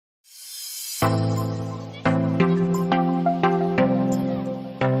Hey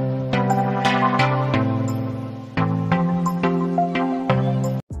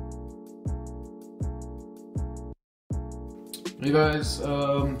guys,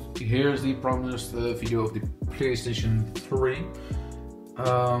 here's the promised video of the PlayStation 3.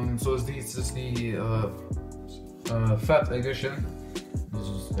 So this is the Phat edition. This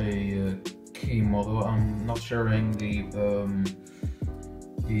is a key model. I'm not sharing the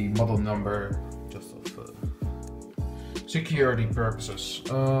model number just of security purposes.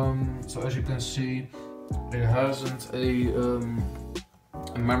 So as you can see, it hasn't a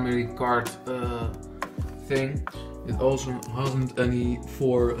memory card thing. It also hasn't any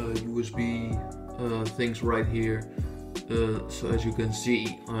 4 USB things right here. So as you can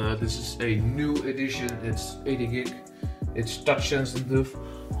see, this is a new edition. It's 80 gig. It's touch sensitive,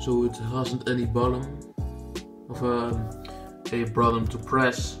 so it hasn't any button of a button to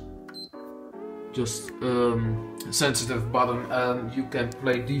press. Just sensitive button, and you can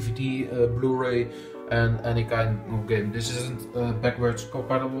play DVD, Blu-ray, and any kind of game. This isn't backwards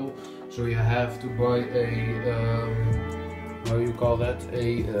compatible, so you have to buy a how you call that,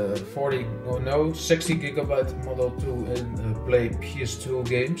 a 60 gigabyte Model 2 and play PS2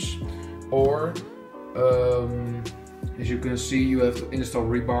 games, or as you can see, you have to install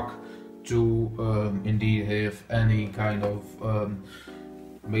Reebok to indeed have any kind of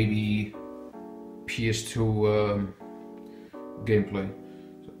maybe PS2 gameplay.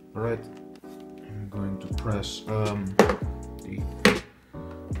 So, alright, I'm going to press the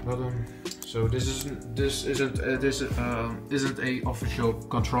button. So this isn't a official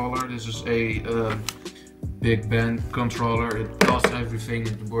controller. This is a big band controller. It does everything.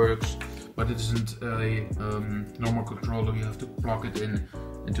 It works, but it isn't a normal controller. You have to plug it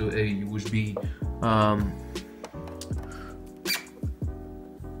into a USB.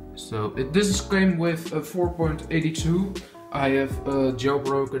 This came with a 4.82. I have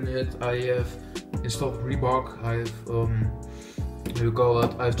jailbroken it. I have installed Reebok. I have how you call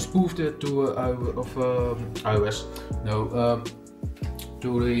it? I've spoofed it to iOS. No,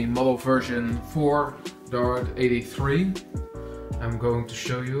 to the model version 4.83. I'm going to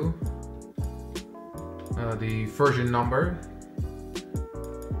show you the version number.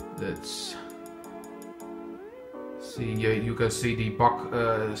 Let's see. You can see the bug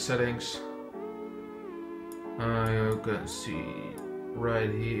settings. You can see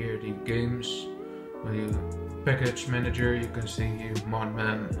right here the games. Package manager, you can see here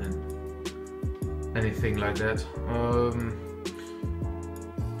Modman and anything like that.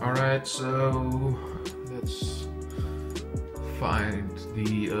 Alright, so let's find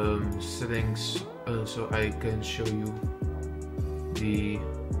the settings so I can show you the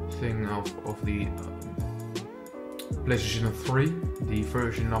thing of the PlayStation 3, the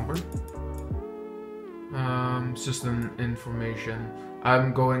version number. System information.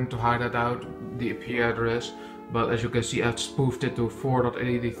 I'm going to hide that out, the IP address, but as you can see, I've spoofed it to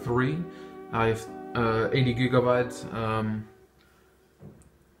 4.83. I have 80 gigabytes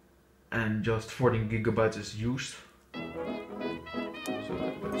and just 14 gigabytes is used, so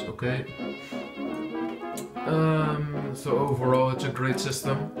that's okay. So overall, it's a great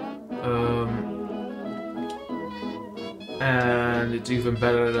system, and it's even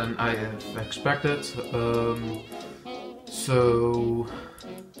better than I have expected. So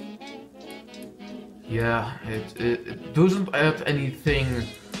yeah, it doesn't add anything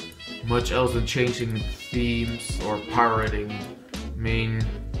much else than changing themes or pirating. I mean,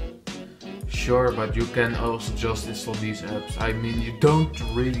 sure, but you can also just install these apps. I mean, you don't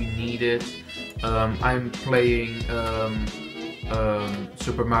really need it. I'm playing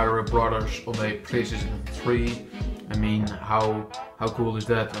Super Mario Brothers on a PlayStation 3. I mean, how cool is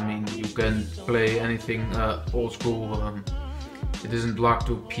that? I mean, you can play anything old school. It isn't locked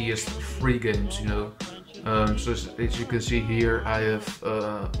to PS3 games, you know. So as you can see here, I have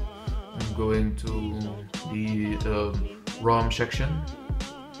I'm going to the ROM section.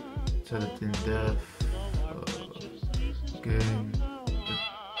 Set it in dev. Game.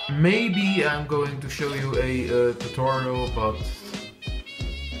 Maybe I'm going to show you a tutorial, but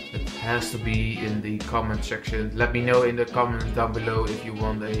it has to be in the comment section. Let me know in the comments down below if you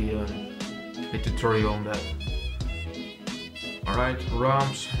want a tutorial on that. Alright,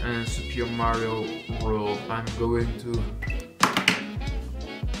 ROMs and Super Mario World. I'm going to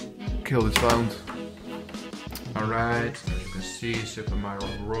kill the sound. Alright, as you can see, Super Mario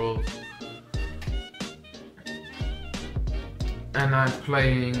World. And I'm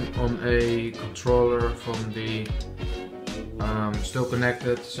playing on a controller from the still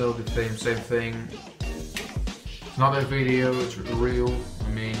connected, so the same thing. It's not a video, it's real. I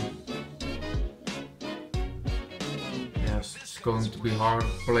mean, going to be hard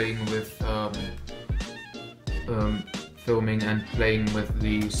playing with filming and playing with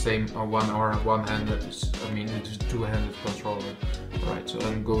the same one-handed. I mean, it is a two-handed controller. Right, so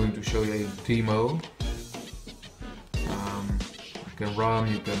I'm going to show you a demo. You can run,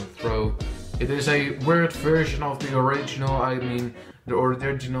 you can throw. It is a weird version of the original. I mean, the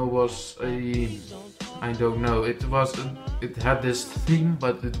original was a, I don't know. It had this theme,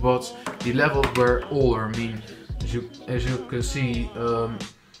 but the levels were older. I mean, as you can see, it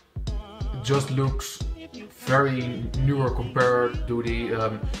just looks very newer compared to the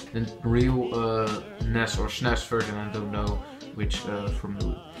real NES or SNES version. I don't know which from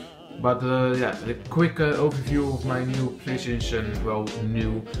the. But yeah, a quick overview of my new PlayStation,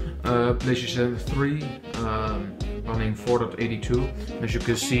 PlayStation 3 running 4.82. As you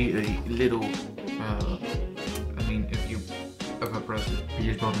can see, a little, I mean, if you ever press the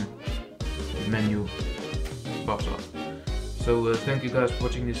PS button, the menu pops up. So thank you guys for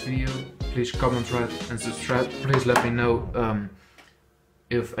watching this video. Please comment, rate and subscribe. Please let me know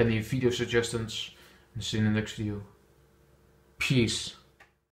if any video suggestions. And see you in the next video. Peace.